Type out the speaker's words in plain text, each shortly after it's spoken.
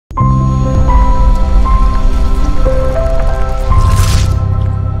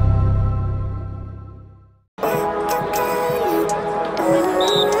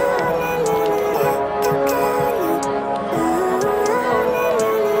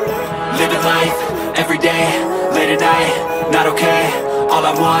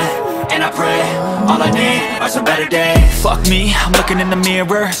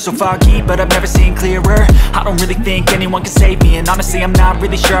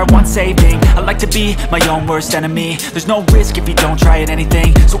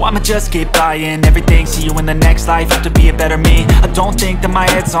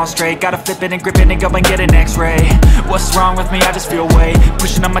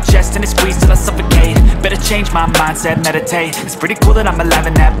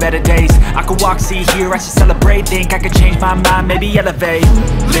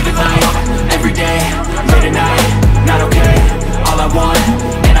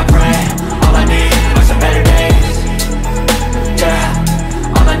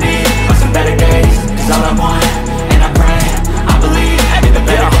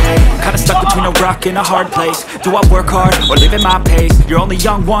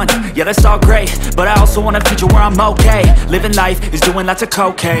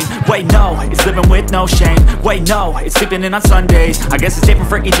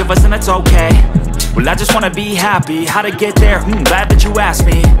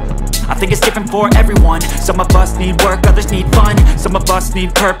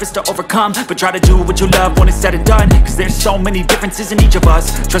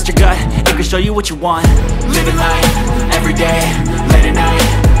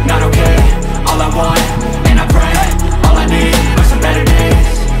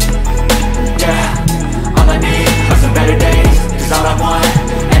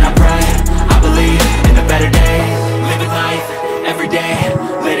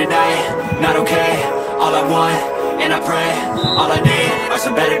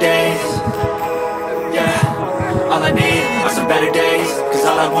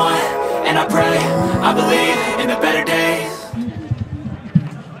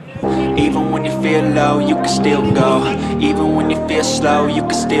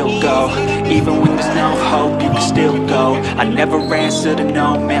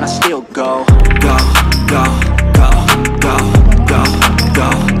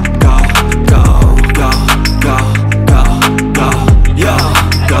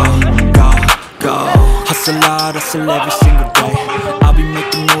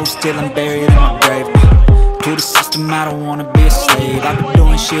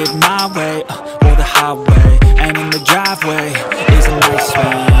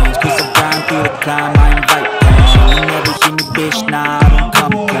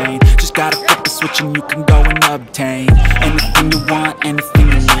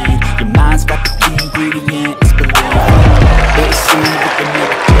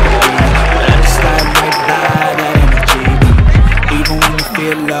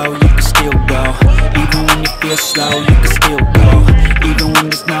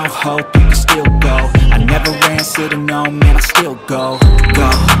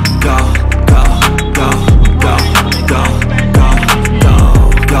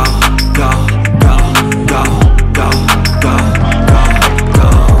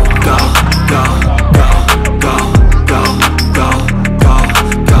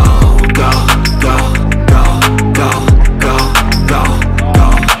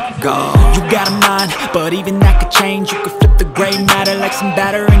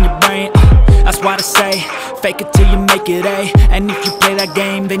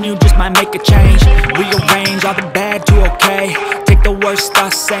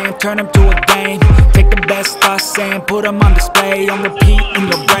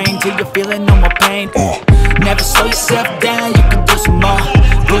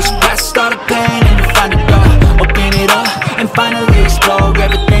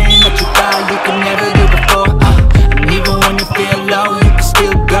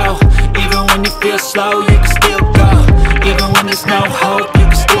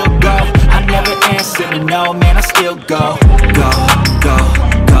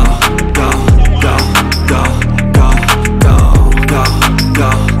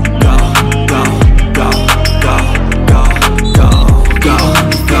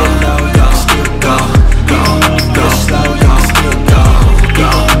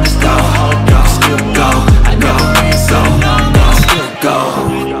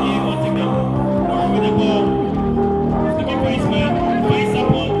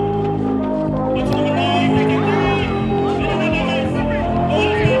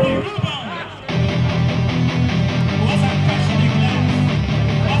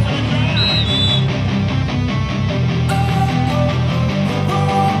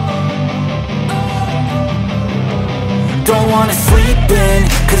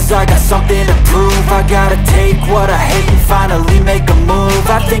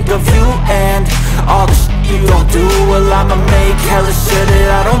hella sure that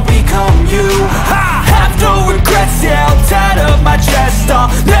I don't become you. I have no regrets, yeah, I'll tie up my chest. I'll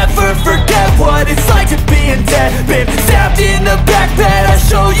never forget what it's like to be in debt. Been stabbed in the back bed, I'll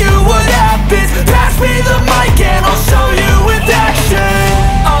show you what happens. Pass me the mic and I'll show you with action.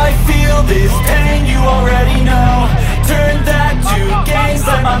 I feel this pain, you already know. Turn that to gains,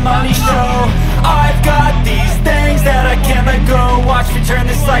 let my money show. I've got these things that I can't let go. Watch me turn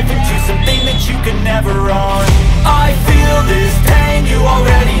this life into something that you can never own. I feel this pain, you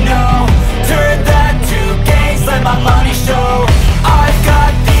already know. Turn that to gains, let my money show. I've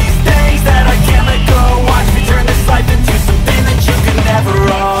got these things that I can't let go. Watch me turn this life into something that you can never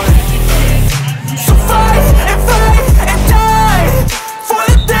own. So fight and die for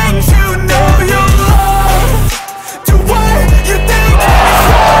the things you know you love. Do what you think is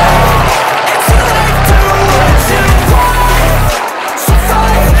right. It's your life, do what you want. So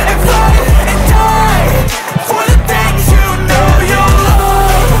fight and die for the things you know you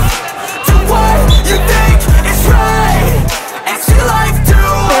love. Do what you think is right. It's your life, do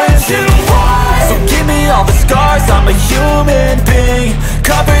what you want. So give me all the scars, I'm a human being.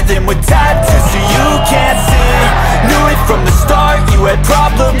 Cover them with tattoos so you can't see. Knew it from the start, you had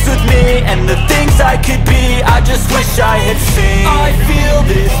problems with me. And the things I could be, I just wish I had seen. I feel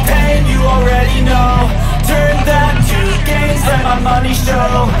this pain, you already know. Turn that to gains, let my money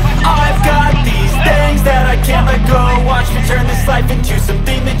show. I've got these things that I can't let go. Watch me turn this life into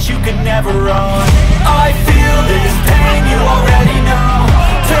something that you could never own. I feel this pain, you already know.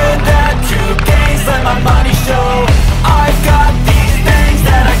 Turn that to gains, let my money show. I've got these things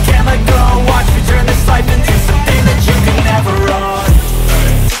that I can't let go. Watch me turn this life into something that you can never own.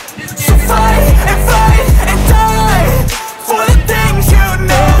 So fight and die for the things you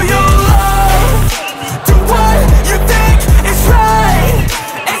know you love. Do what you think is right.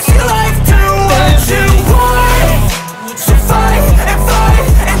 It's your life, do what you want. So fight and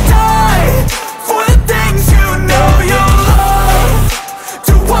die for the things you know you love.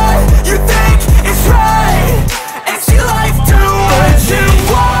 Do what you think is right. It's your life, do what you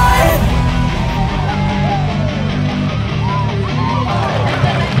want.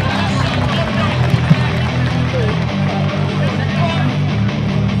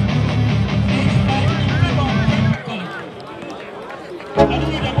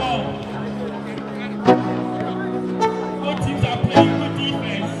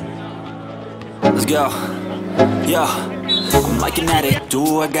 Let's go. Yo, I'm like an addict,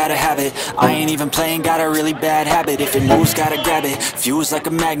 do I gotta have it. I ain't even playing, got a really bad habit. If it moves, gotta grab it, fuse like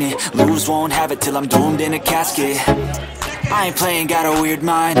a magnet. Lose, won't have it till I'm doomed in a casket. I ain't playing, got a weird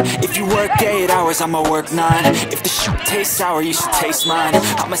mind. If you work 8 hours, I'ma work 9. If the shit tastes sour, you should taste mine.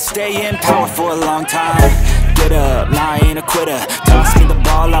 I'ma stay in power for a long time. Get up, nah, I ain't a quitter. Toss me the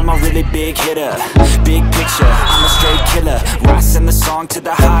ball, I'm a really big hitter. Big picture, I'm a straight killer. Rising the song to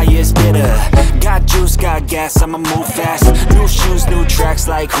the highest bidder. Got juice, got gas, I'ma move fast. New shoes, new tracks,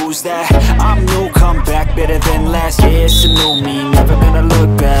 like who's that? I'm new, come back, better than last. Yeah, it's a new me, never gonna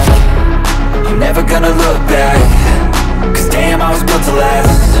look back. I'm never gonna look back. Cause damn, I was built to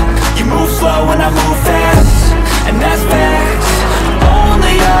last. You move slow and I move fast, and that's facts.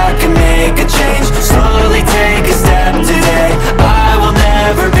 Only I can make a change. Slowly take a step today. I will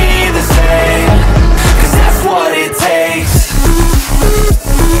never be the same. Cause that's what it takes.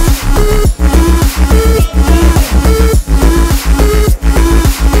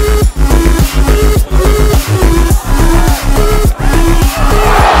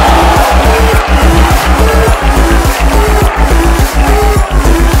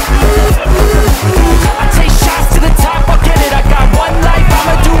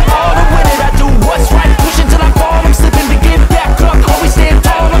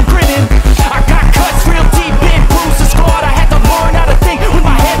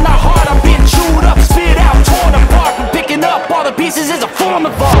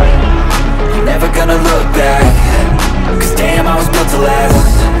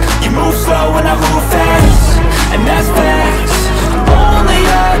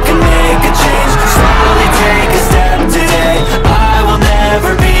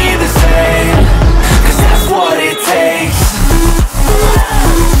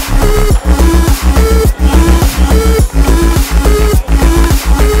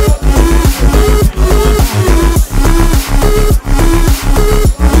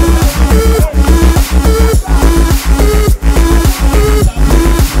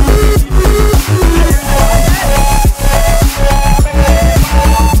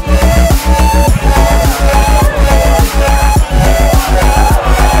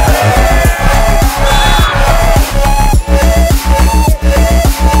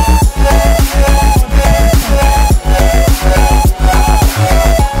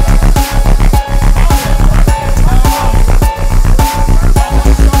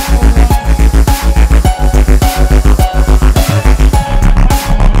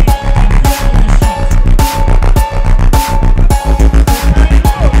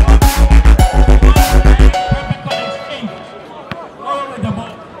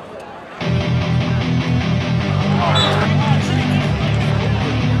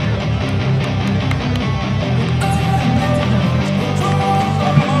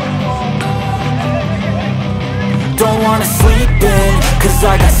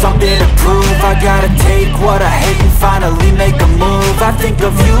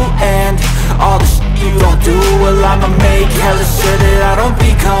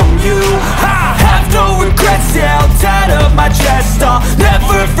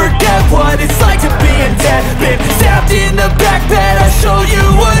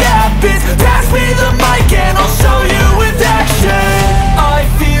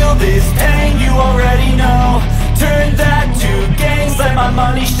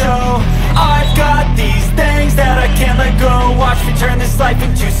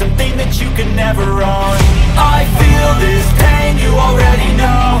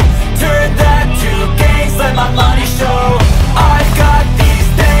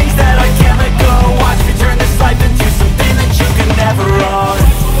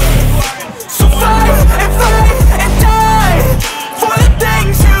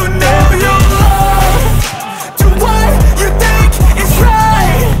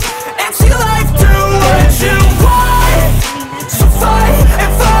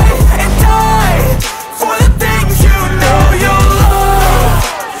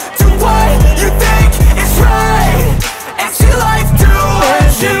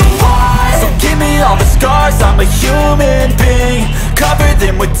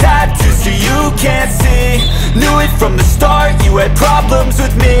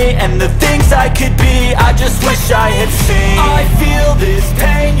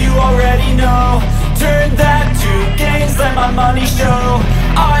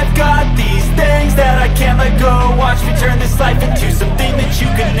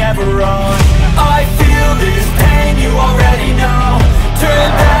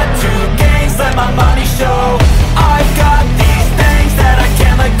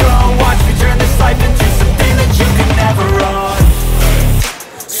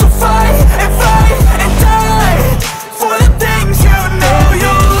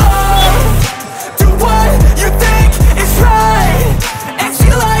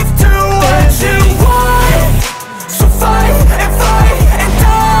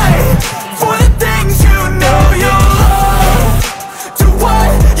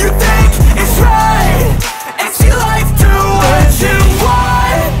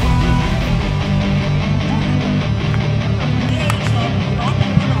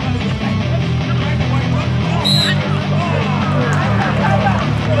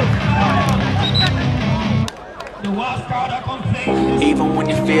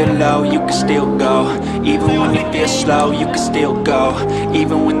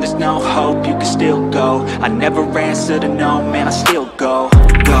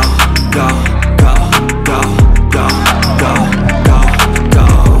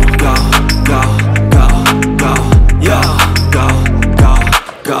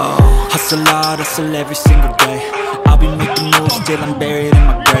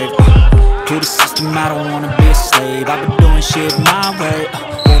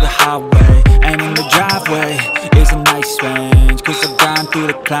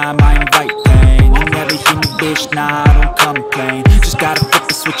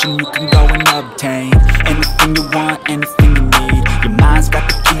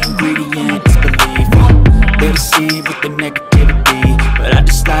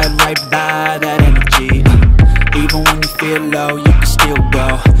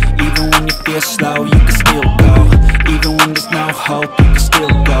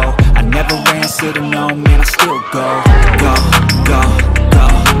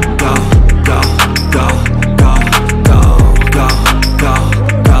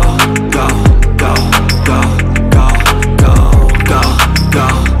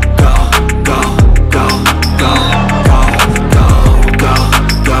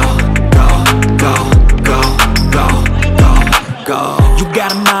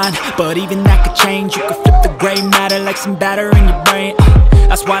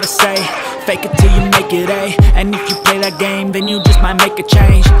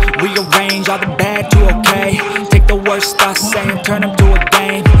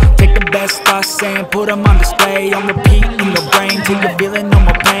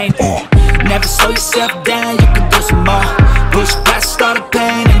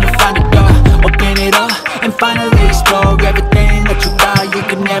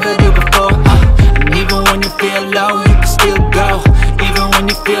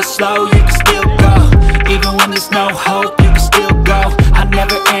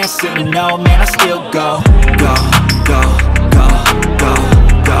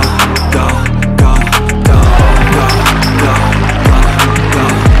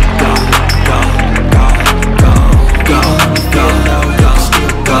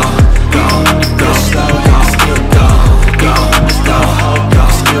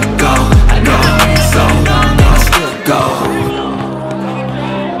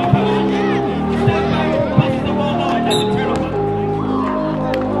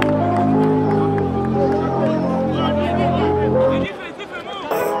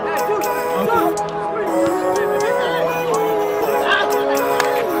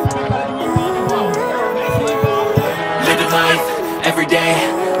 every day,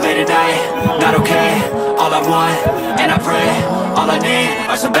 late at night, not okay. All I want, and I pray, all I need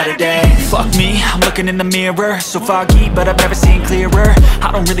are some better days. Fuck me, I'm looking in the mirror, so foggy, but I've never seen clearer. I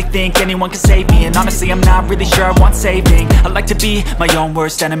don't really think anyone can save me, and honestly I'm not really sure I want saving. I like to be my own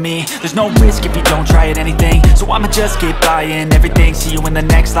worst enemy. There's no risk if you don't try at anything, so I'ma just keep buying everything. See you in the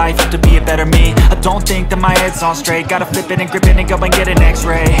next life, have to be a better me. I don't think that my head's on straight, gotta flip it and grip it and go and get an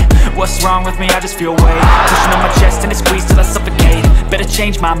x-ray. What's wrong with me? I just feel weight pushing on my chest and it squeezes till I suffocate. Better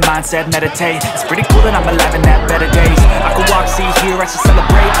change my mindset, meditate. It's pretty cool that I'm alive and have better days. I could walk, see, hear, I should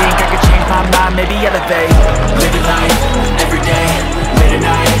celebrate. Think I could change my mind, maybe elevate. Living life, every day, late at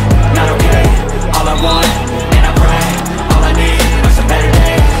night, not okay. All I want, and I pray, all I need are some better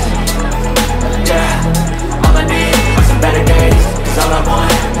days. Yeah, all I need are some better days. Cause all I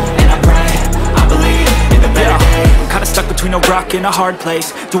want, and I pray, I believe in the better days. I'm kinda stuck between a rock and a hard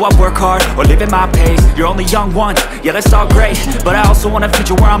place. Do I work hard or live at my pace? You're only young once, yeah that's all great, but I also want a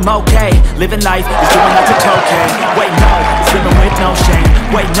future where I'm okay. Living life is doing lots of cocaine. Wait no, it's living with no shame.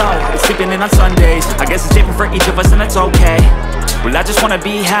 Wait no, it's sleeping in on Sundays. I guess it's different for each of us and that's okay. Well I just wanna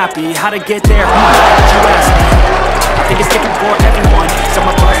be happy, how to get there? You ask me. I think it's different for everyone. Some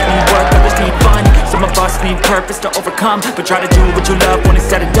of us need work, others need fun. Some of us need purpose to overcome, but try to do what you love when it's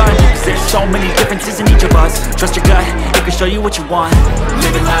said and done. Cause there's so many differences in each of us. Trust your gut, it can show you what you want.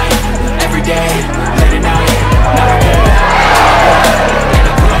 Living life, every day, late at night, not okay. And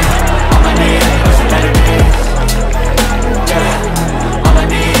I pray, all I need are some better days. Yeah, all I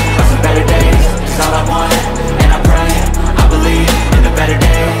need are some better days. Cause all I want, and I pray, I believe in the better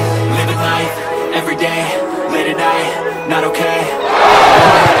days. Living life, every day, late at night, not okay.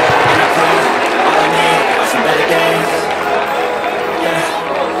 And I pray, all I need are some better days.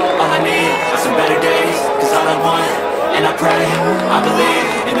 Yeah, all I need are some better days. Cause all I want, and I pray, I believe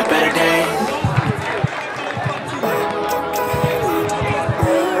in the better days.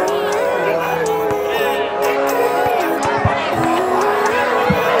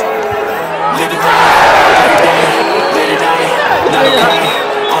 Living life, every day, late at night, not okay.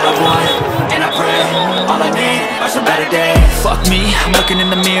 All I want, and I pray, all I need are some better days. Fuck me, I'm looking in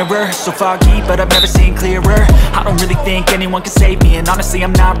the mirror, so foggy, but I've never seen clearer. I don't really think anyone can save me, and honestly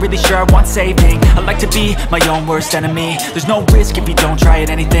I'm not really sure I want saving. I like to be my own worst enemy. There's no risk if you don't try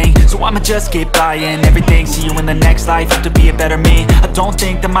at anything, so I'ma just keep buying everything. See you in the next life, have to be a better me. I don't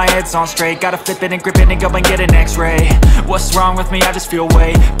think that my head's on straight, gotta flip it and grip it and go and get an x-ray. What's wrong with me? I just feel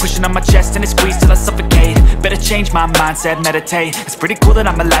weight pushing on my chest and it squeezes till I suffocate. Better change my mindset, meditate. It's pretty cool that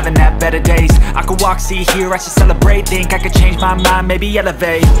I'm alive and have better days. I could walk, see, hear, I should celebrate. Think I could change my mind, maybe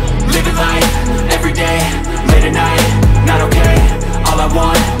elevate. Living life, every day, late at night, not okay. All I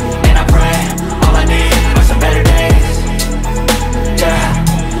want, and I pray, all I need are some better days.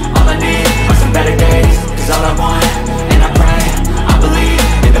 Yeah, all I need are some better days. Cause all I want, and I pray, I believe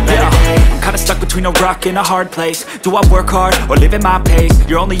in the better days. I'm kinda stuck between a rock and a hard place. Do I work hard or live at my pace?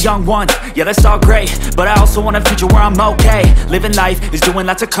 You're only young once, yeah that's all great, but I also want a future where I'm okay. Living life is doing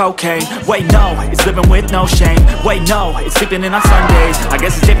lots of cocaine. Wait no, it's living with no shame. Wait no, it's sleeping in on Sundays. I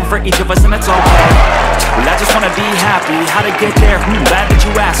guess it's different for each of us and that's okay. Well I just wanna be happy, how to get there? Glad that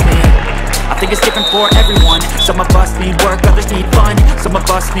you asked me. I think it's different for everyone. Some of us need work, others need fun. Some of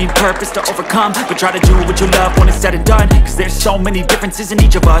us need purpose to overcome, but try to do what you love when it's said and done. Cause there's so many differences in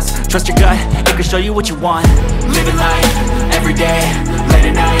each of us. Trust your gut, it can show you what you want. Living life, every day, late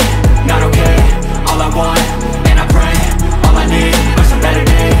at night, not okay. All I want, and I pray, all I need are some better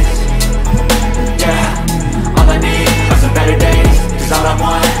days. Yeah, all I need are some better days. Cause all I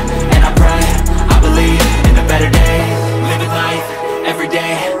want, and I pray, I believe in the better days. Living life, every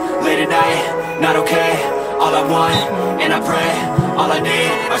day, late at night, not okay. All I want, and I pray, all I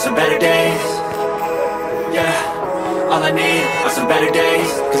need are some better days. Yeah, all I need are some better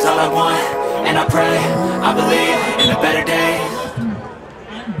days. Cause all I want, and I pray, I believe in the better days.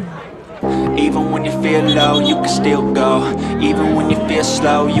 Even when you feel low, you can still go. Even when you feel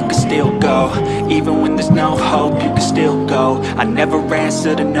slow, you can still go. Even when there's no hope, you can still go. I never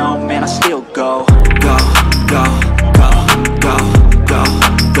answer to no, man, I still go. Go, go, go, go, go,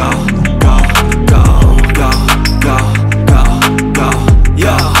 go, go, go, go, go, go, go,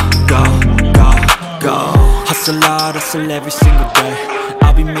 yo, go, go, go. Hustle hard, hustle every single day.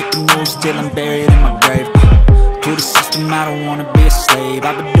 I'll be making moves till I'm buried in my grave. To the system, I don't wanna be a slave.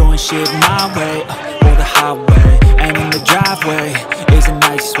 I've been doing shit my way, or the highway. And in the driveway is a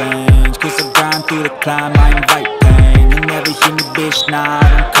nice range. Cause I grind through the climb, I invite pain. You never hear me, bitch, nah,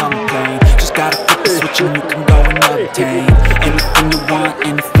 I don't complain. Just gotta flip the switch and you can go and obtain anything you want,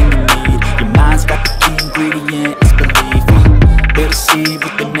 anything you need. Your mind's got the key ingredient, it's belief. They'll deceive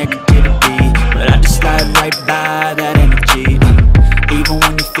with the negativity, but I just slide right by that energy.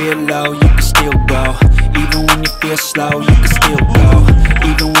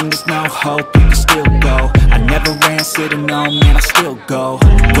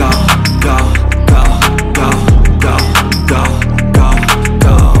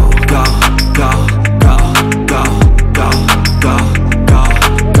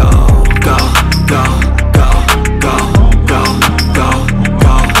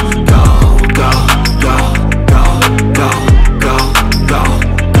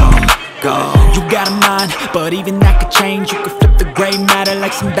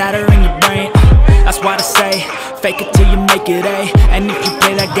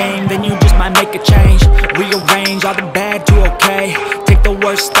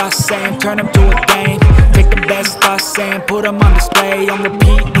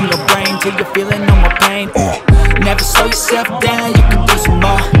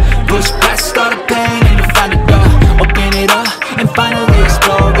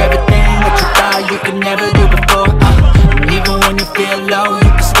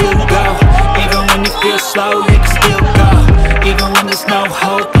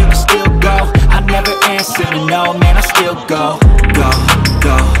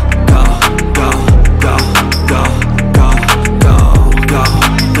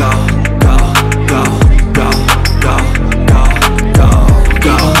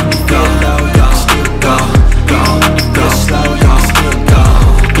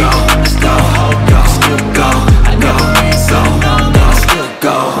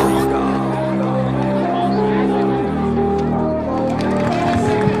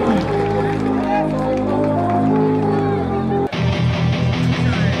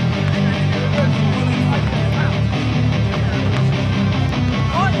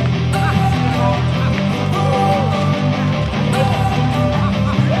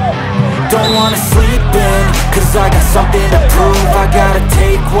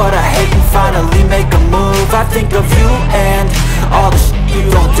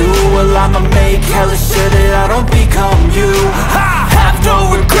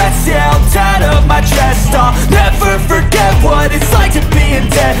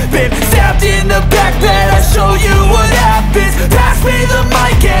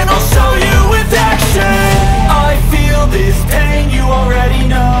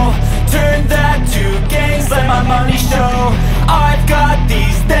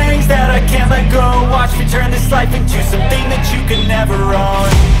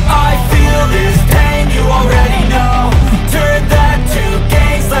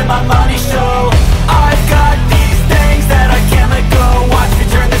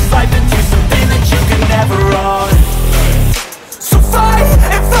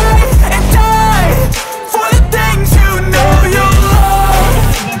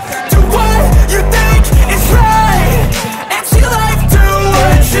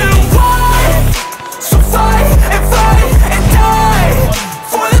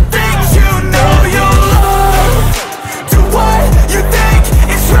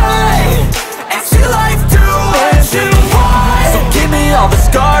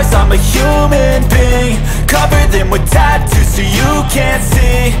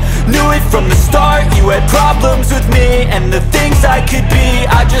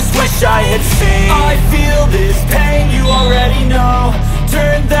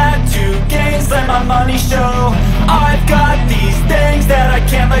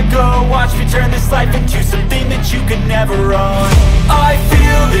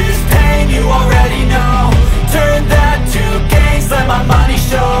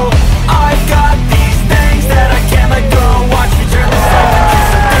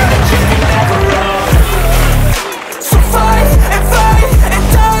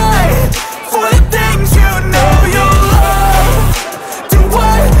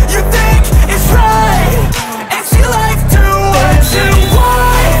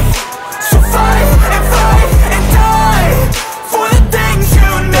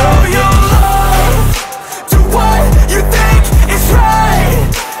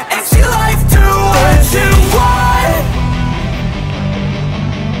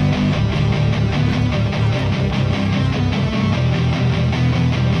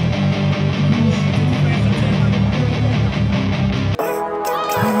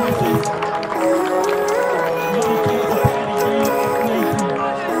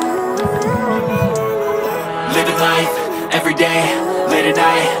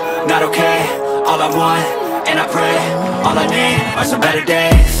 and I pray. All I need are some better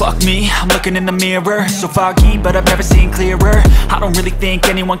days. Fuck me, I'm looking in the mirror, so foggy, but I've never seen clearer. I don't really think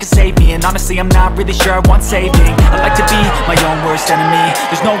anyone can save me, and honestly I'm not really sure I want saving. I like to be my own worst enemy.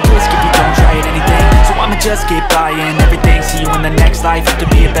 There's no risk if you don't try at anything, so I'ma just keep buying everything. See you in the next life, have to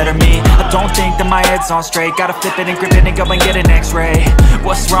be a better me. I don't think that my head's on straight, gotta flip it and grip it and go and get an x-ray.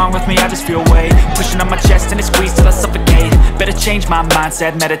 What's wrong with me? I just feel weight pushing on my chest and it squeezes till I suffocate. Better change my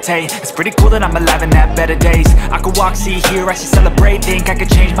mindset, meditate. It's pretty cool that I'm alive and have better days. I could walk, see, hear, I should celebrate. Think I could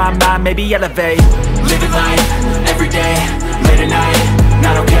change my mind, maybe elevate. Living life, everyday, late at night,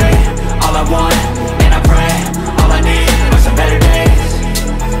 not okay. All I want, and I pray. All I need are some better days.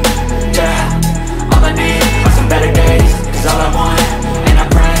 Yeah, all I need are some better days. Cause all I want, and I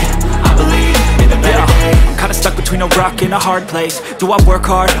pray, I believe in the better days. I'm kinda stuck between a rock and a hard place. Do I work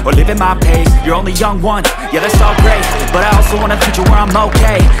hard or live at my pace? You're only young once, yeah that's all great, but I also want a future where I'm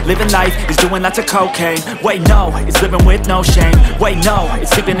okay. Living life is doing lots of cocaine. Wait no, it's living with no shame. Wait no,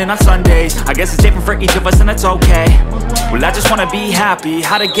 it's sleeping in on Sundays. I guess it's different for each of us and that's okay. Well I just wanna be happy,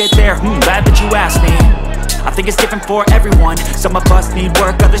 how to get there? Glad that you asked me. I think it's different for everyone. Some of us need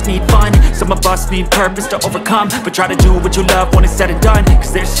work, others need fun. Some of us need purpose to overcome. But try to do what you love when it's said and done.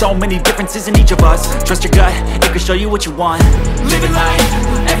 Cause there's so many differences in each of us. Trust your gut, it can show you what you want. Living life,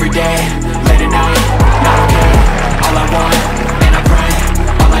 everyday, late at night, not okay. All I want, and I pray.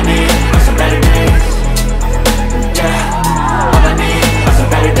 All I need are some better days. Yeah, all I need are some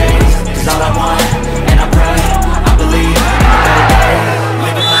better days. Cause all I want, and I pray, I believe in a better day.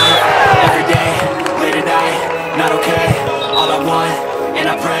 Living life, everyday, not okay. All I want, and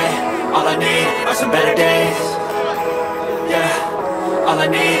I pray. All I need are some better days. Yeah, all I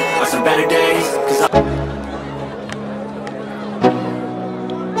need are some better days. Cause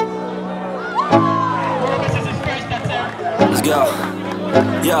let's go.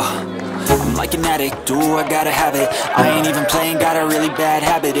 Yo, I'm like an addict, do I gotta have it. I ain't even playing, got a really bad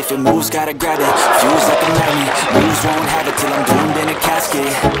habit. If it moves, gotta grab it. Feels like a magnet, lose, won't have it till I'm doomed in a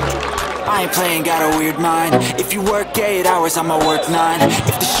casket. I ain't playing, got a weird mind. If you work 8 hours, I'ma work 9.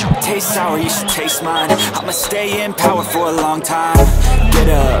 If the shoot tastes sour, you should taste mine. I'ma stay in power for a long time. Get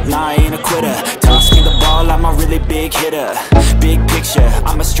up, nah I ain't a quitter. Toss me the ball, I'm a really big hitter. Big picture,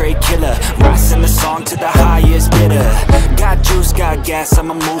 I'm a straight killer. Rising the song to the highest bidder. Got juice, got gas,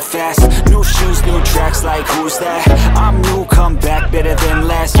 I'ma move fast. New shoes, new tracks, like who's that? I'm new, come back, better than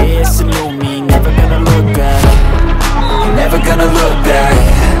last. Yeah, it's a new me, never gonna look back. Never gonna look back.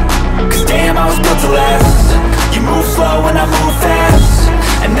 Cause damn, I was built to last. You move slow and I move fast,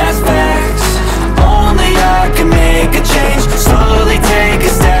 and that's facts. Only I can make a change. Slowly take a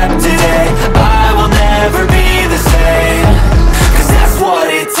step today. I will never be the same. Cause that's what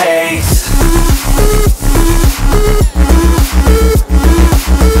it takes.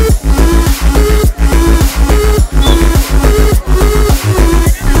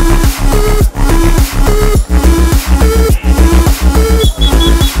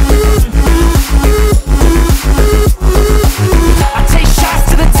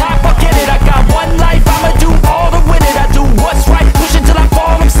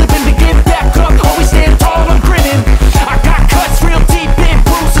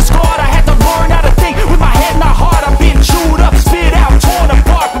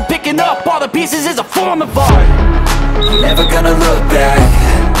 Never gonna look back.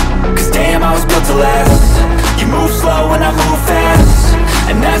 Cause damn, I was built to last. You move slow and I move fast,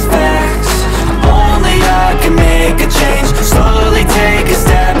 and that's facts. Only I can make a change. Slowly take a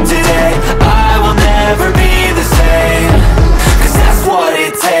step today. I will never be the same. Cause that's what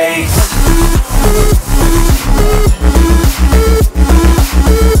it takes.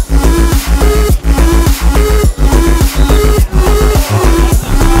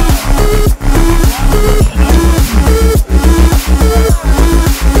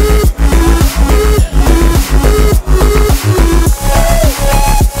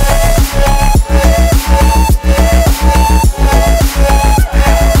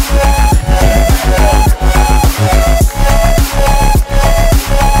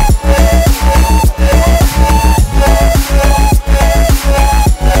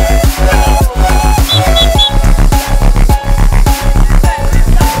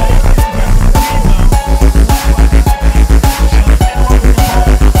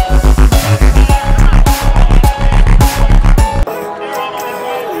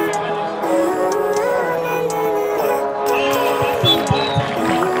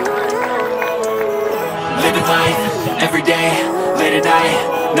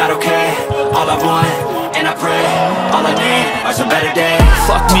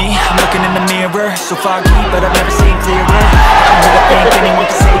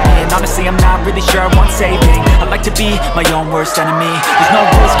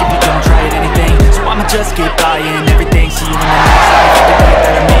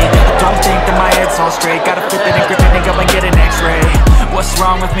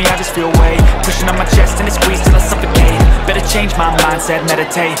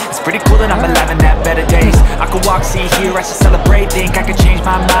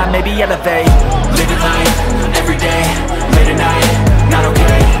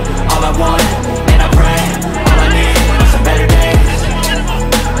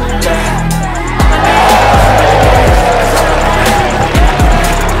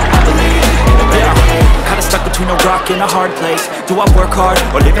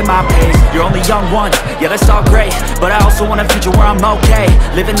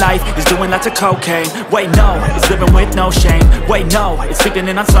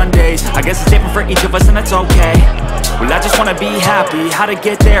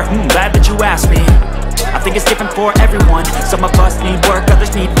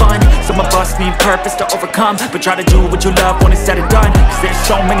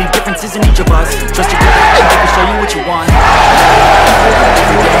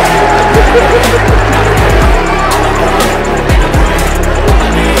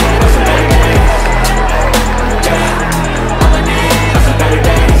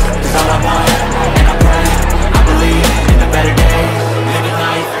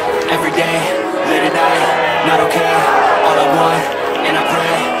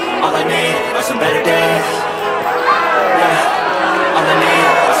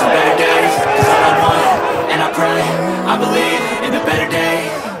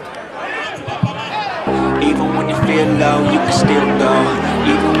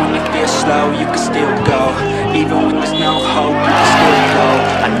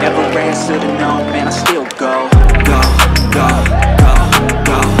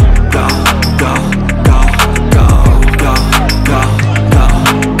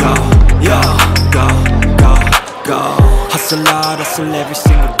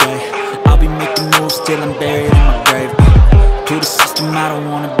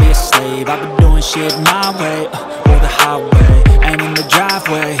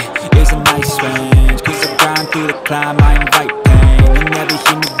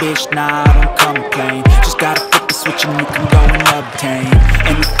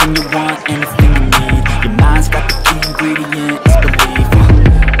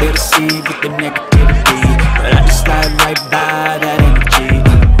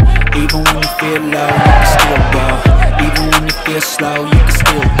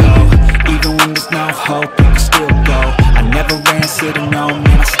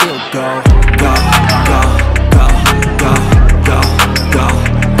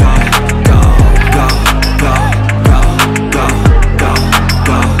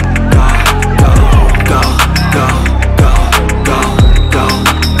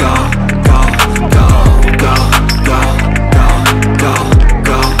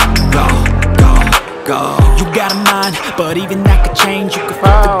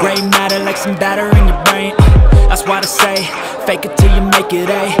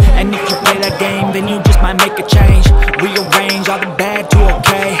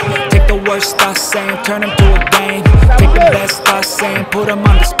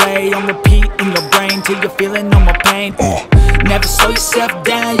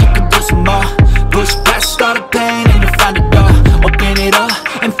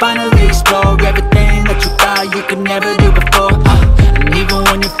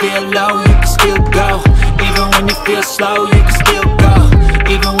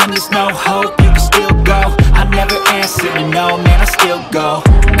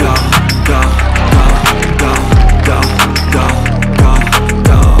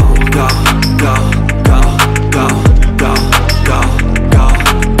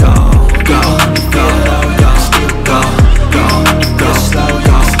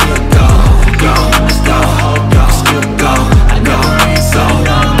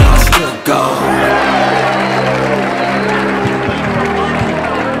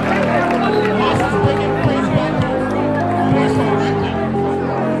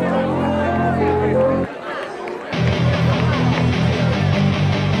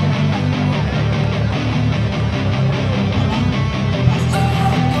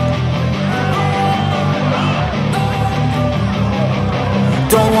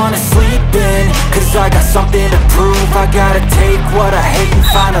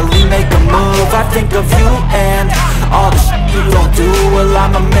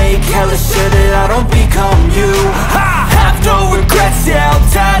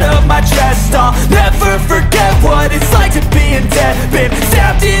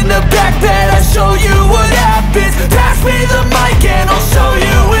 show you what happens. Pass me the mic and I'll show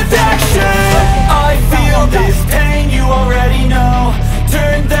you with action. I feel this pain, you already know.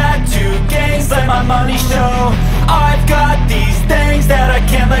 Turn that to gains, let my money show. I've got these things that I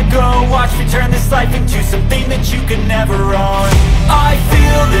can't let go. Watch me turn this life into something that you can never own. I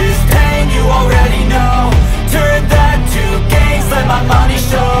feel this pain, you already know. Turn that to gains, let my money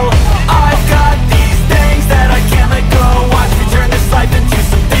show. I've got these things that I can't let go. Watch me turn this life into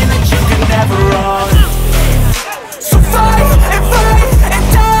something that you can never own. So fight and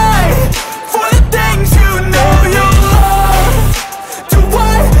die for the things you know you love. Do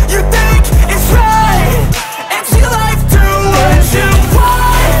what you think is right and see life do what you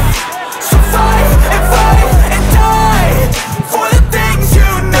want. So fight and die for the things you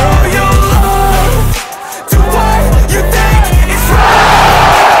know you love. Do what you think is right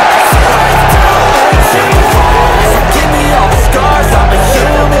and see life do what you want. So give me all the scars, I'm a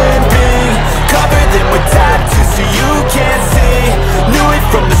human being. Cover them with tattoos so you can't see. Knew it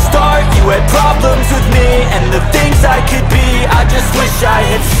from the start, you had problems with me and the things I could be, I just wish I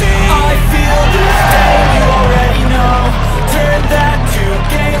had seen. I feel this pain, you already know. Turn that to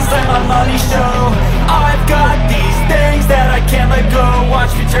gains, let my money show. I've got these things that I can't let go.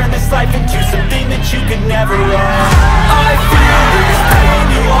 Watch me turn this life into something that you could never own. I feel this pain,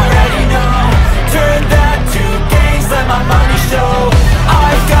 you already know. Turn that to gains, let my money show.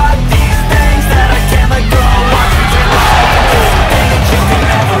 I've got these things that I can't let go. Watch me turn this life into something that you could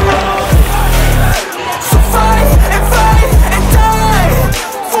never own. So fight and die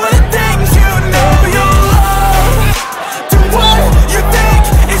for the things you know you love. Do what you think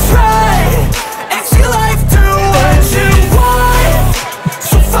is right and see life do what you want.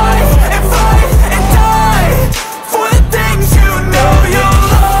 So fight and die for the things you know you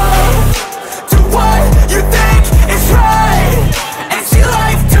love. Do what you think is right and see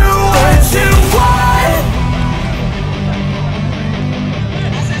life do what you want.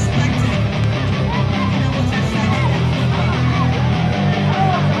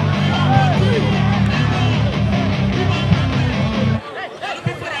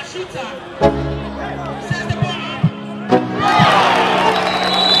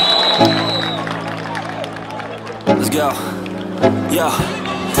 Let's go. Yo,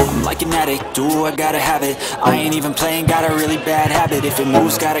 I'm like an addict, do I gotta have it. I ain't even playing, got a really bad habit. If it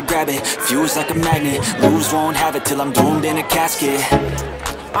moves, gotta grab it, fuse like a magnet. Lose, won't have it till I'm doomed in a casket.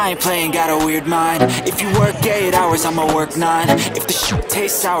 I ain't playing, got a weird mind. If you work 8 hours, I'ma work 9. If the shit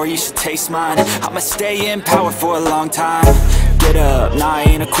tastes sour, you should taste mine. I'ma stay in power for a long time. Get up, nah, I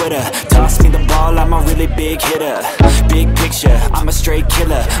ain't a quitter. Toss me the ball, I'm a really big hitter. Big picture, I'm a straight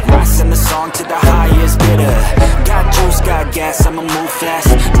killer. Rising the song to the highest bidder. Got juice, got gas, I'ma move fast.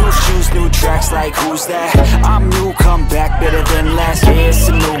 New shoes, new tracks, like who's that? I'm new, come back, better than last. Yeah, it's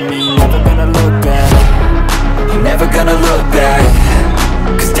a new me, never gonna look back. Never gonna look back.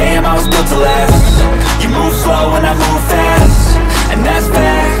 Cause damn, I was built to last. You move slow and I move fast, and that's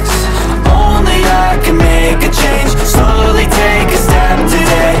facts. Only I can make a change. Slowly take a step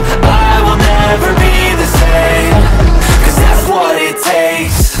today. I will never be the same. Cause that's what it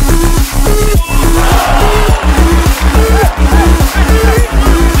takes.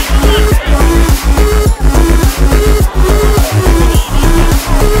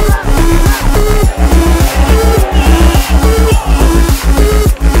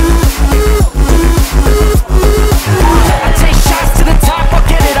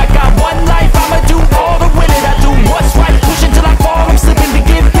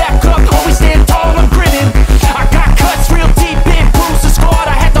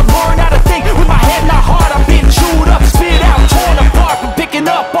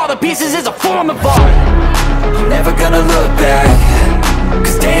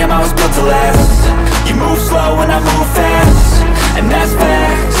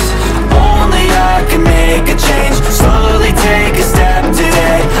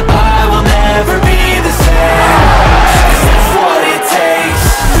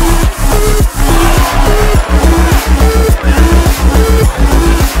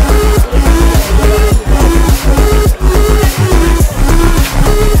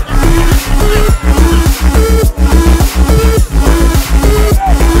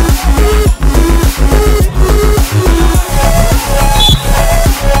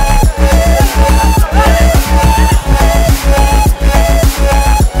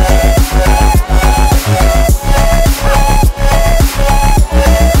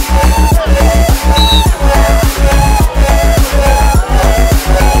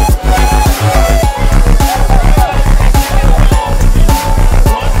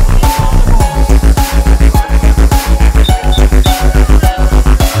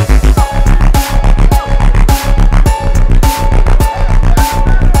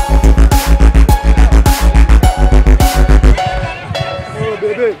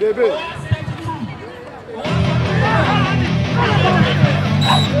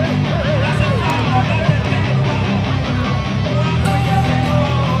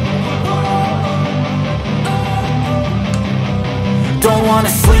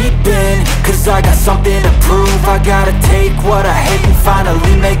 cause I got something to prove. I gotta take what I hate and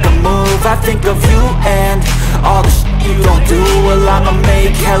finally make a move. I think of you and all the shit you don't do. Well, I'ma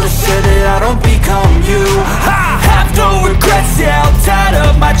make hella sure that I don't become you. I have no regrets, yeah, I'll tie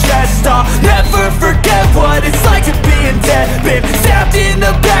up my chest. I'll never forget what it's like to be in debt. Been stabbed in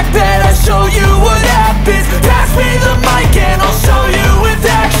the back bed, I'll show you what happens. Pass me the mic and I'll show you with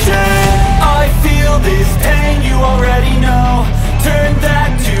action. I feel this pain, you already know. Turn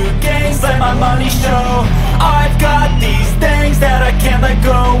that to gains, let my money show. I've got these things that I can't let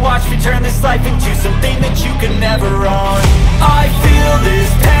go. Watch me turn this life into something that you can never own. I feel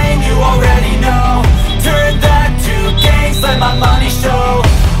this pain, you already know. Turn that to gains, let my money show.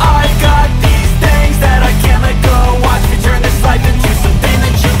 I've got these things that I can't let go. Watch me turn this life into something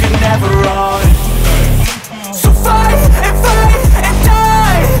that you can never own. So fight and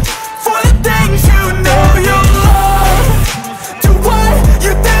die for the things you know you love. Do what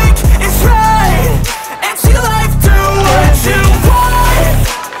you think is right and see life do what you want.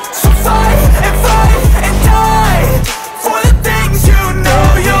 So fight and die for the things you know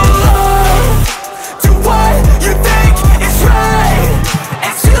you love. Do what you think is right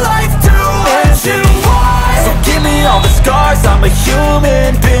and see life do what you want. So give me all the scars, I'm a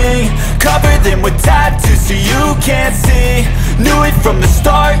human being. Cover them with tattoos so you can't see. Knew it from the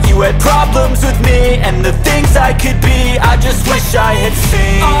start, you had problems with me and the things I could be, I just wish I had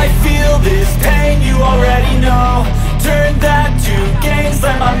seen. I feel this pain, you already know. Turn that to gains,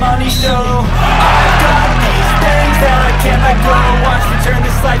 let my money show. I've got these things that I can't let go. Watch me turn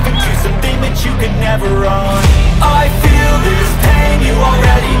this life into something that you could never own. I feel this pain, you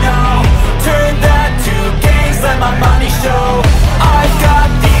already know. Turn that to gains, let my money show. I've got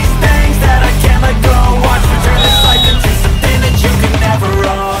these things that I can't let go. Watch me turn this life into something that you can never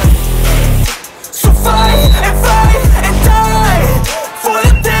own. So fight and die for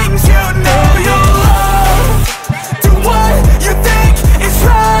the things you know you love. Do what you think is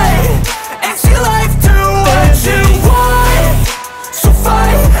right and see life do what you want. So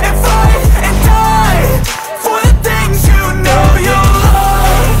fight and die for the things you know you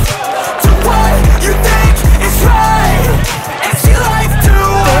love. Do what you think is right and see life do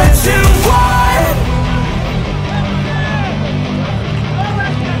what you want.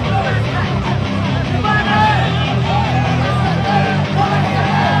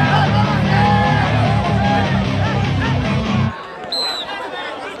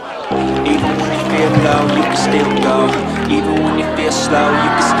 Even when you feel low, you can still go. Even when you feel slow, you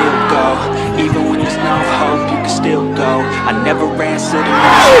can still go. Even when there's no hope, you can still go. I never answer to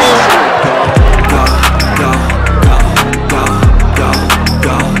no, still go. Go, go, go, go, go, go,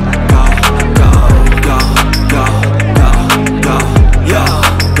 go, go, go, go, go, go, yo,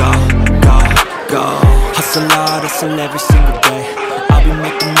 go, go, go. Hustle hard, hustle every single day. I'll be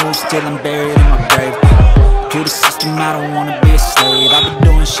making moves till I'm buried in my grave. To the system, I don't wanna be a slave. I've been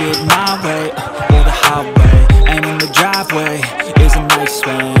doing shit my way, or the highway. And in the driveway is a nice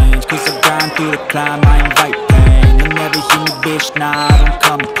range. Cause I grind through the climb, I invite pain. You'll never hear me, bitch, nah, I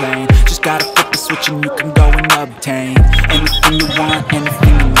don't complain. Just gotta flip the switch and you can go and obtain anything you want,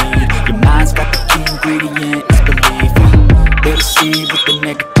 anything you need. Your mind's got the key ingredient, it's belief. They'll deceive with the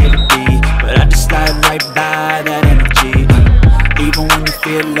negativity, but I just slide right by that energy. Even when you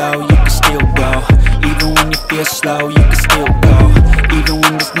feel low, you can still go. Even when you feel slow, you can still go. Even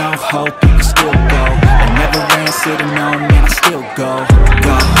when there's no hope, you can still go. I never answer to no, man, I still go.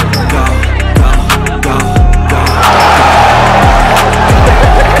 Go, go, go, go, go,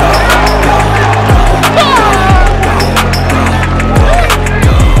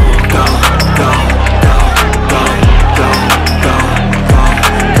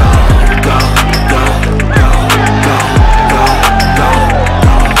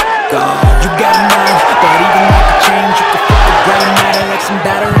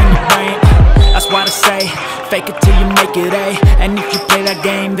 fake it till you make it A. And if you play that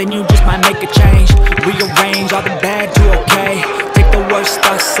game, then you just might make a change. Rearrange all the bad to okay. Take the worst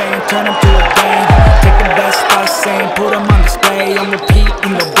thoughts saying, turn them to a game. Take the best thoughts saying, put them on display. On repeat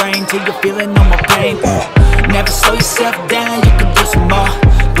in your brain till you're feeling no more pain. Never slow yourself down, you can do some more.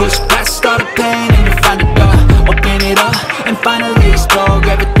 Push past all the pain and you find a door. Open it up and finally explore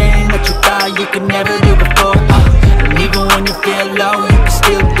everything that you thought you could never do before. And even when you feel low, you can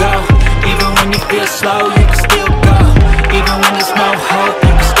still go. Even when you feel slow, you can still go. Even when there's no hope,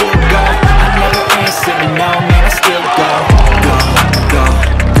 you can still go. I never answer to no, man, I still go. Go, go,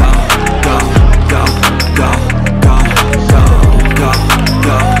 go, go, go, go, go, go, go,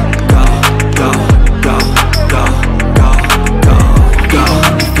 go, go,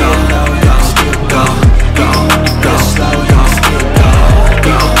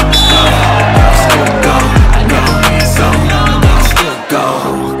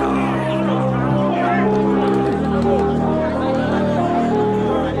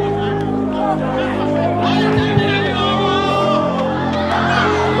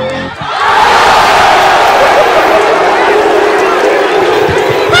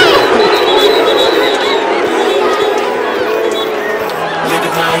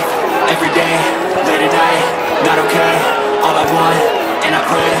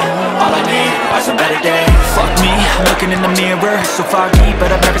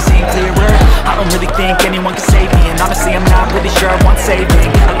 never seen clearer. I don't really think anyone can save me, and honestly I'm not really sure I want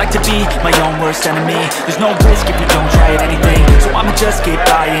saving. I like to be my own worst enemy. There's no risk if you don't try at anything, so I'ma just keep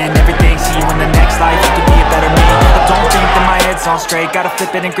buying everything. See you in the next life, you can be a better me. I don't think that my head's on straight, gotta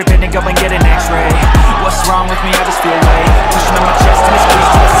flip it and grip it and go and get an x-ray. What's wrong with me? I just feel weight pushing on my chest and it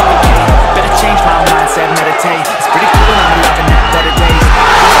squeezes till I suffocate. Better change my mindset, meditate. It's pretty cool and I'm loving that better days.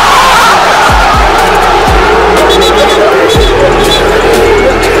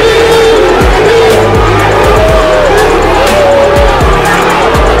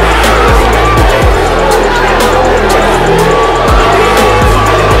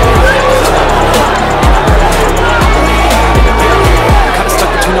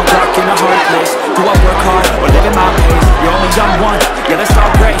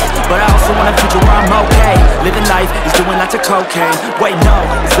 Cocaine. Wait, no,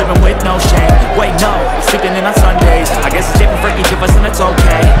 it's living with no shame. Wait, no, it's sleeping in on Sundays. I guess it's different for each of us and it's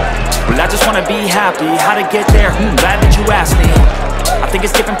okay. Well, I just wanna be happy. How to get there? Glad that you asked me. I think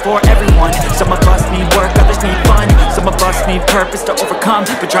it's different for everyone. Some of us need work, others need fun. Some of us need purpose to overcome,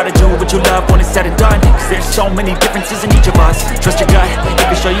 but try to do what you love when it's said and done. Cause there's so many differences in each of us. Trust your gut, it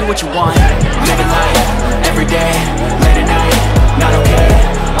can show you what you want. Living life, every day, late at night, not okay.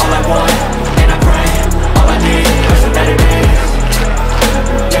 All I want, and I pray, all I need are some better days.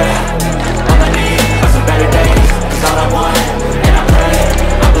 Yeah, all I need are some better days. Cause all I want, and I pray,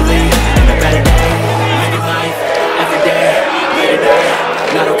 I believe in a better day. Living life, every day, late at night,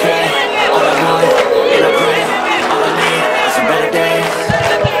 not okay. All I want, and I pray, all I need are some better days.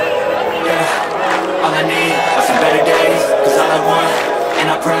 Yeah, all I need are some better days. Cause all I want, and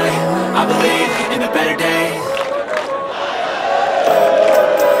I pray, I believe in the better days.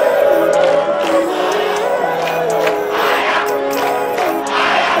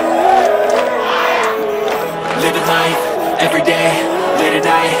 Every day, late at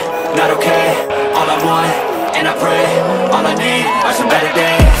night, not okay. All I want, and I pray, all I need are some better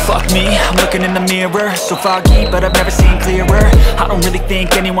days. Fuck me, I'm looking in the mirror, so foggy, but I've never seen clearer. I don't really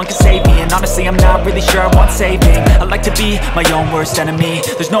think anyone can save me, and honestly I'm not really sure I want saving. I like to be my own worst enemy.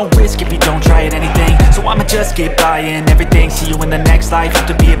 There's no risk if you don't try at anything, so I'ma just keep buying everything. See you in the next life, have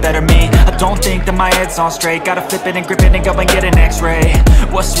to be a better me. I don't think that my head's on straight, gotta flip it and grip it and go and get an x-ray.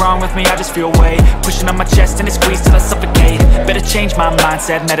 What's wrong with me? I just feel weight pushing on my chest and it squeezes till I suffocate. Better change my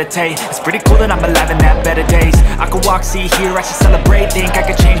mindset, meditate. It's pretty cool that I'm alive and have better days. I could walk, see, hear, I should celebrate. Think I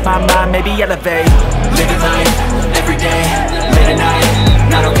could change my mind, maybe elevate. Living life, every day, late at night,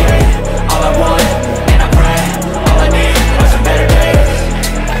 not okay. All I want, and I pray, all I need are some better days.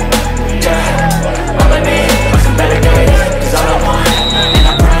 Yeah, all I need are some better days. Cause all I want, and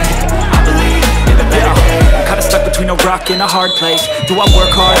I pray, I believe in the better days. I'm kinda stuck between a rock and a hard place. Do I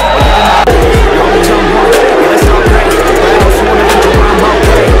work hard, or live in my way? You're only young once, yeah that's all great, but I also wanna be where I'm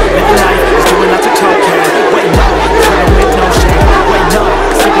okay. Living life is doing lots of cocaine. Wait, no, it's living with no shame. Wait, no,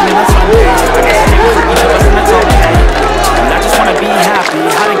 it's sleeping in on Sundays. I guess it's different for each of us and that's okay. And I just wanna be happy.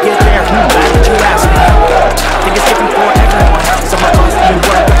 How to get there? Glad that you asked me. I think it's different for everyone. Some of us need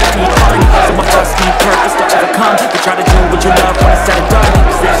work, others need fun. Some of us need purpose to overcome, but try to do what you love when it's said and done.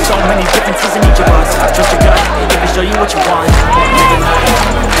 Cause there's so many differences in each of us. Trust your gut, it can show you what you want. Living life,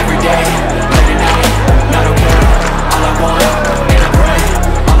 every day, late at night, not okay. All I want, and I pray,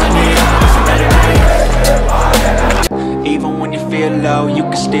 all I need are some better days. Even when you feel low, you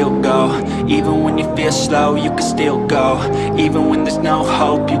can still go. Even when you feel slow, you can still go. Even when there's no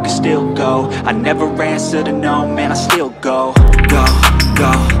hope, you can still go. I never answer to no, man, I still go. Go,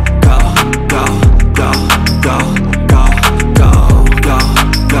 go, go, go, go, go, go, go, go,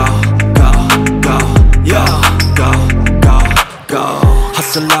 go, go, go, yo, go, go, go.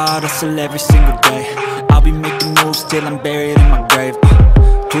 Hustle hard, hustle every single day. I'll be making moves till I'm buried in my grave.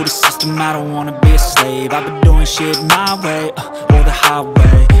 To the system, I don't wanna be a slave. I've been doing shit my way, or the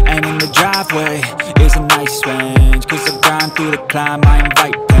highway. And in the driveway is a nice range. Cause I grind through the climb, I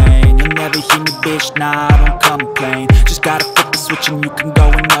invite pain. You'll never hear me, bitch, nah, I don't complain. Just gotta flip the switch and you can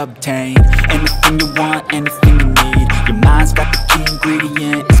go and obtain anything you want, anything you need. Your mind's got the key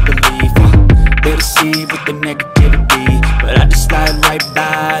ingredient, it's belief. They deceive with the negativity, but I just slide right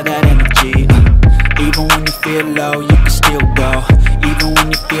by that energy. Even when you feel low, you can still go. Even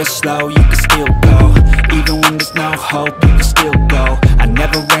when you feel slow, you can still go. Even when there's no hope, you can still go. I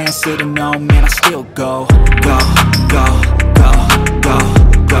never answer to no, man, I still go. Go, go, go, go,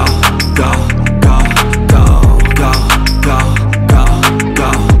 go, go, go, go, go, go,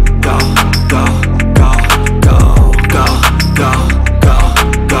 go, go, go, go, go, go,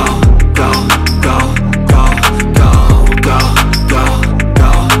 go, go,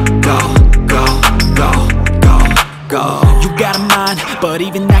 go, go. You got a mind, but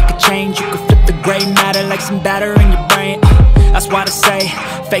even I could change. You could flip the gray matter like some batter in your brain. That's why I say,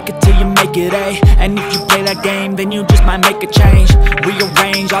 fake it till you make it A. And if you play that game, then you just might make a change.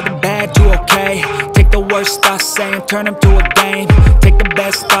 Rearrange all the bad to okay. Take the worst thoughts saying, turn them to a game. Take the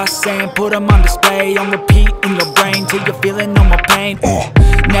best thoughts saying, put them on display. On repeat in your brain till you're feeling no more pain.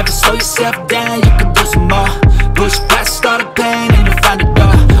 Never slow yourself down, you can do some more. Push past all the pain and you'll find a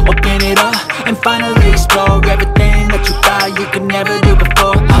door. Open it up and finally explore everything that you thought you could never do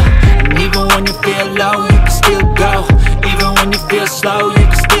before. And even when you feel low, you can still go. Even when you feel slow, you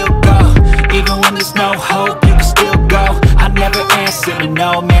can still go. Even when there's no hope, you can still go. I never answer to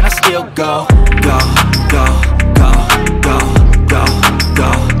no, man, I still go. Go, go, go, go, go, go,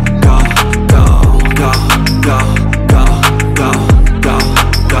 go, go, go, go, go, go, go, go,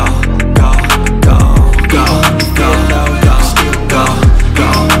 go, go, go. Feel low, you can still go. Go,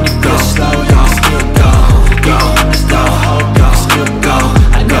 go slow, you can still go. Go, there's no hope, you can still go.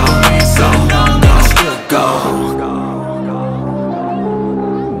 I never answer to no, man, I still go.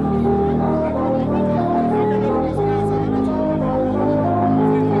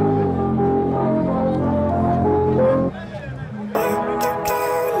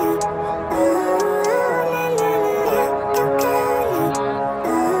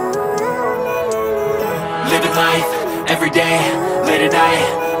 Living life, every day, late at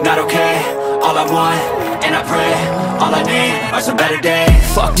night, not okay. All I want, and I pray, all I need are some better days.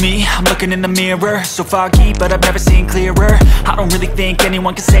 Fuck me, I'm looking in the mirror, so foggy, but I've never seen clearer. I don't really think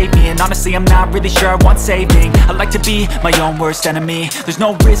anyone can save me, and honestly I'm not really sure I want saving. I like to be my own worst enemy. There's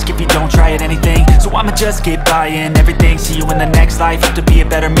no risk if you don't try at anything, so I'ma just keep buying everything. See you in the next life, have to be a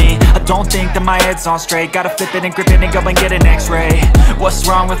better me. I don't think that my head's on straight. Gotta flip it and grip it and go and get an x-ray. What's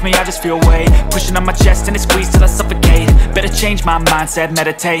wrong with me? I just feel weight pushing on my chest and it squeezes till I suffocate. Better change my mindset,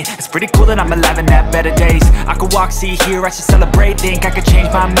 meditate. It's pretty cool that I'm alive and have better days. I could walk, see, hear, I should celebrate. Think I could change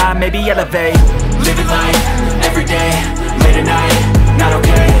my mind, maybe elevate. Living life, every day, late at night, not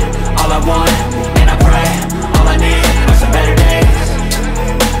okay. All I want, and I pray, all I need are some better days.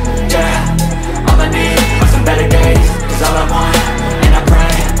 Yeah, all I need are some better days. Cause all I want, and I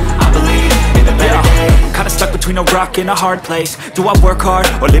pray, I believe in the better days. Kinda stuck between a rock and a hard place. Do I work hard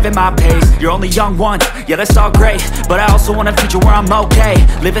or live at my pace? You're only young once, yeah that's all great, but I also want a future where I'm okay.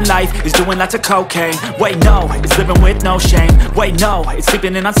 Living life is doing lots of cocaine. Wait no, it's living with no shame. Wait no, it's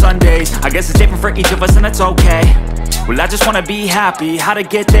sleeping in on Sundays. I guess it's different for each of us and that's okay. Well I just wanna be happy, how to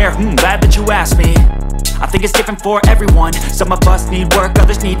get there? Glad that you asked me. I think it's different for everyone. Some of us need work,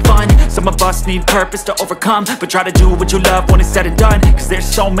 others need fun. Some of us need purpose to overcome. But try to do what you love when it's said and done. Cause there's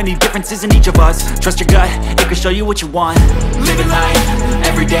so many differences in each of us. Trust your gut, it can show you what you want. Living life,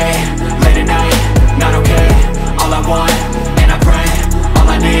 every day, late at night, not okay. All I want, and I pray, all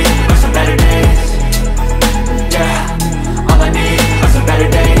I need are some better days. Yeah, all I need are some better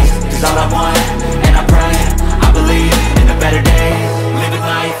days. Cause all I want, and I pray, I believe in the better days. Living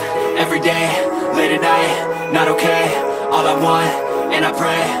life, every day, late at night, not okay. All I want, and I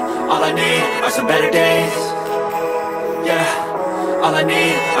pray, all I need are some better days. Yeah, all I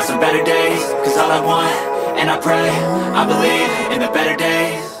need are some better days. Cause all I want, and I pray, I believe in the better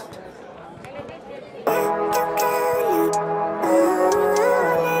days.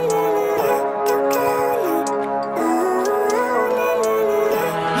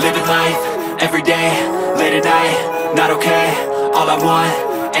 Living life, every day, late at night, not okay. All I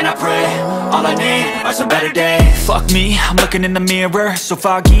want, and I pray, all I need are some better days. Fuck me, I'm looking in the mirror, so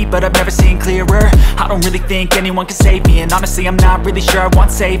foggy, but I've never seen clearer. I don't really think anyone can save me, and honestly I'm not really sure I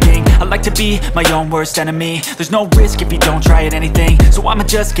want saving. I like to be my own worst enemy. There's no risk if you don't try at anything, so I'ma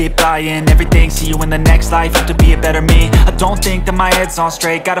just keep buying everything. See you in the next life, have to be a better me. I don't think that my head's on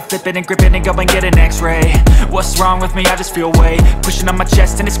straight. Gotta flip it and grip it and go and get an x-ray. What's wrong with me? I just feel weight pushing on my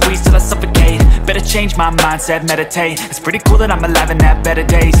chest and it squeezes till I suffocate. Better change my mindset, meditate. It's pretty cool that I'm alive and have better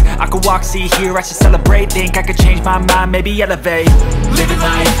days. I could walk, see, hear, I should celebrate. Think I could change my mind, maybe elevate. Living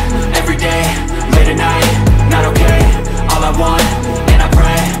life, every day, late at night, not okay. All I want, and I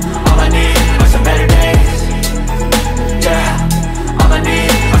pray, all I need are some better days. Yeah, all I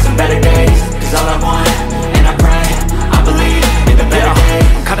need are some better days. Cause all I want, and I pray, I believe in the better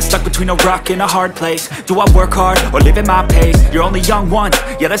days. I'm kinda stuck between a rock and a hard place. Do I work hard or live at my pace? You're only young once,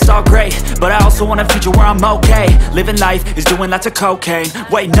 yeah that's all great, but I also want a future where I'm okay. Living life is doing lots of cocaine.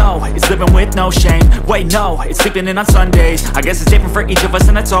 Wait no, it's living with no shame. Wait no, it's sleeping in on Sundays. I guess it's different for each of us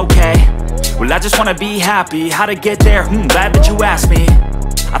and that's okay. Well I just wanna be happy, how to get there? Glad that you asked me.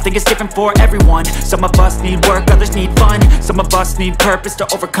 I think it's different for everyone. Some of us need work, others need fun. Some of us need purpose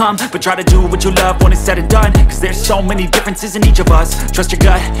to overcome. But try to do what you love when it's said and done. Cause there's so many differences in each of us. Trust your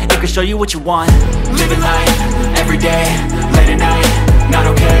gut, it can show you what you want. Living life, every day, late at night, not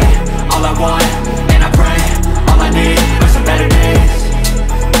okay. All I want, and I pray, all I need are some better days.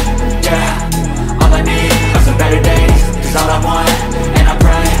 Yeah, all I need are some better days. Cause all I want, and I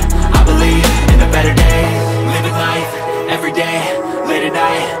pray, I believe in the better days. Living life, everyday, late at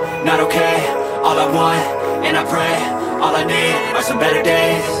night, not okay. All I want, and I pray, all I need are some better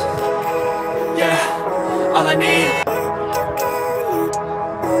days. Yeah, all I need.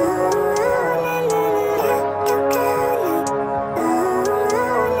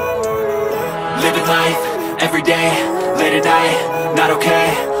 Living life, everyday, late at night, not okay.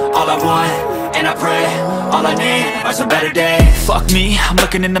 All I want, and I pray, all I need are some better days. Fuck me, I'm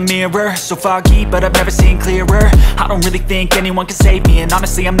looking in the mirror, so foggy, but I've never seen clearer. I don't really think anyone can save me, and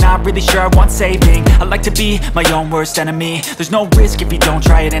honestly I'm not really sure I want saving. I like to be my own worst enemy. There's no risk if you don't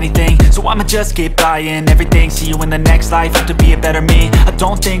try at anything, so I'ma just keep buying everything. See you in the next life, have to be a better me. I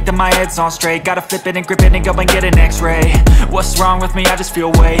don't think that my head's on straight, gotta flip it and grip it and go and get an x-ray. What's wrong with me? I just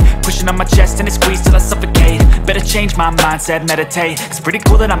feel weight pushing on my chest and it squeezes till I suffocate. Better change my mindset, meditate. It's pretty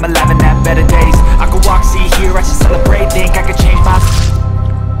cool that I'm alive and have better days.